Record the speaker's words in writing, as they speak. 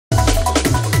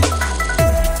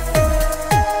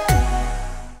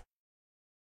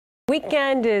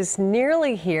Weekend is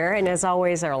nearly here, and as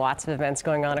always, there are lots of events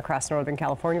going on across Northern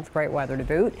California with great weather to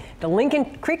boot. The Lincoln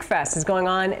Creekfest is going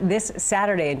on this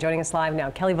Saturday, and joining us live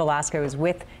now, Kelly Velasco is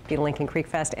with the Lincoln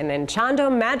Creekfest, and then Chando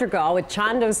Madrigal with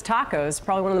Chando's Tacos,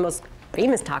 probably one of the most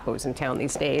famous tacos in town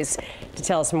these days, to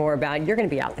tell us more about. You're going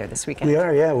to be out there this weekend. We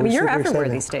are, yeah. You're everywhere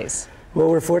these days. Well,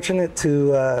 we're fortunate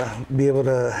to be able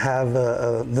to have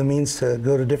the means to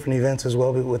go to different events as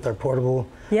well with our portable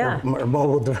or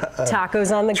mobile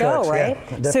tacos on the trucks. go, right?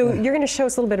 Yeah, so you're going to show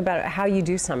us a little bit about how you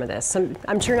do some of this.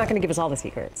 I'm sure you're not going to give us all the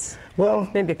secrets. Well,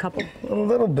 maybe a couple. A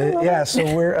little bit, yeah.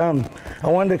 So we're I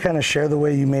wanted to kind of share the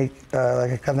way you make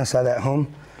like a carne asada at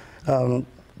home.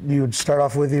 You would start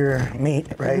off with your meat,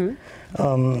 right?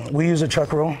 Mm-hmm. We use a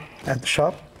chuck roll at the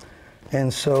shop,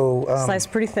 and so sliced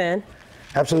pretty thin.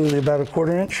 Absolutely, about a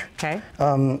 1/4 inch. Okay.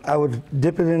 I would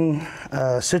dip it in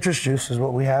citrus juice is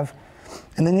what we have,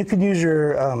 and then you could use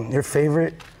your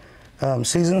favorite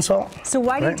seasoned salt. So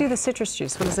why do you do the citrus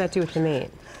juice? What does that do with the meat?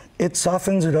 It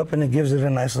softens it up and it gives it a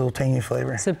nice little tangy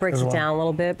flavor. So it breaks it down a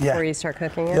little bit before you start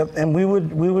cooking it. Yep. And we would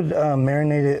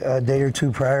marinate it a day or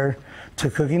two prior to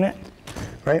cooking it,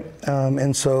 right?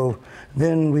 And so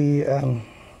then we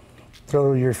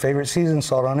throw your favorite seasoned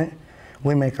salt on it.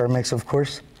 We make our mix, of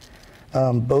course.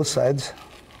 Both sides.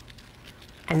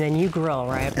 And then you grill,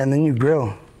 right? And then you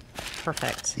grill.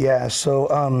 Perfect. Yeah,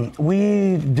 so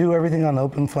we do everything on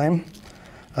open flame.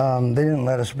 They didn't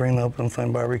let us bring the open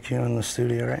flame barbecue in the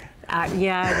studio, right?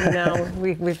 Yeah, you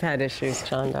know, we've had issues,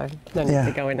 Chando. No need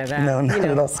to go into that. No, not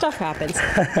at all. Stuff happens.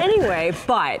 Anyway,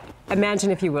 but imagine,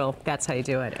 if you will, that's how you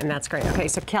do it, and that's great. Okay,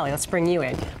 so Kelly, let's bring you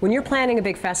in. When you're planning a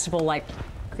big festival like,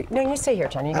 no, you stay here,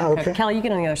 Chando. You can cook. Kelly, you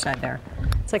get on the other side there.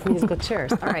 It's like musical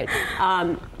chairs. All right.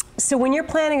 So when you're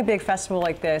planning a big festival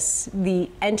like this, the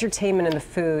entertainment and the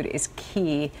food is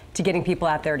key to getting people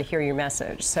out there to hear your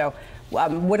message. So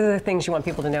what are the things you want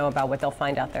people to know about what they'll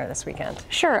find out there this weekend?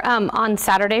 Sure. On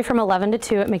Saturday from 11 to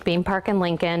 2 at McBean Park in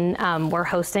Lincoln, we're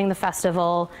hosting the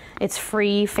festival. It's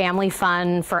free, family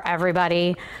fun for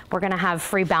everybody. We're going to have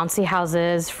free bouncy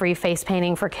houses, free face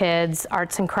painting for kids,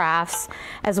 arts and crafts,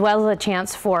 as well as a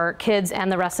chance for kids and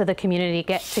the rest of the community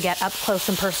to get up close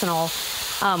and personal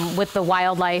with the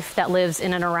wildlife that lives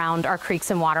in and around our creeks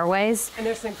and waterways. And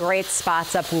there's some great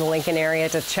spots up in the Lincoln area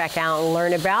to check out and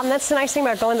learn about. And that's the nice thing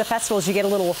about going to the festival is you get a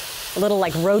little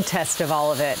like road test of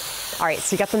all of it. All right,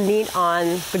 so you got the meat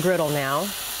on the griddle now,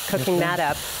 cooking that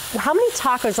up. How many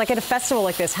tacos, like at a festival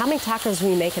like this, how many tacos are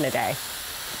you making a day?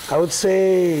 I would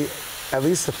say at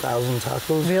least 1,000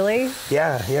 tacos. Really?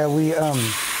 Yeah,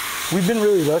 we've been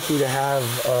really lucky to have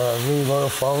a really loyal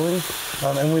following,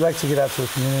 and we like to get out to the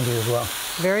community as well.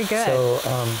 Very good. So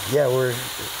yeah,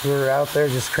 we're out there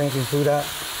just cranking food out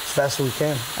as fast as we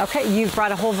can. Okay, you've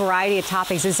brought a whole variety of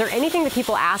toppings. Is there anything that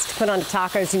people ask to put onto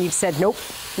tacos and you've said, nope,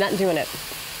 not doing it?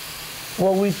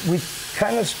 Well, we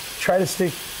kind of try to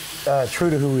stick true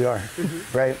to who we are,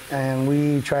 right? And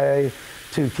we try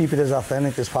to keep it as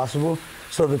authentic as possible.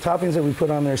 So the toppings that we put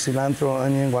on there, cilantro,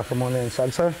 onion, guacamole, and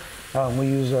salsa. We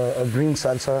use a green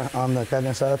salsa on the carne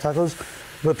asada tacos.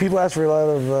 But people ask for a lot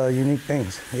of unique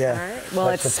things. Yeah. All right. Well,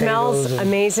 like it smells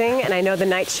amazing, and I know the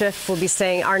night shift will be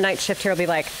saying, our night shift here will be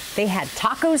like, they had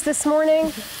tacos this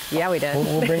morning? Yeah, we did.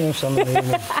 We'll bring you some in the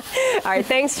evening. All right.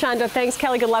 Thanks, Chando. Thanks,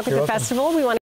 Kelly. Good luck with the festival. We want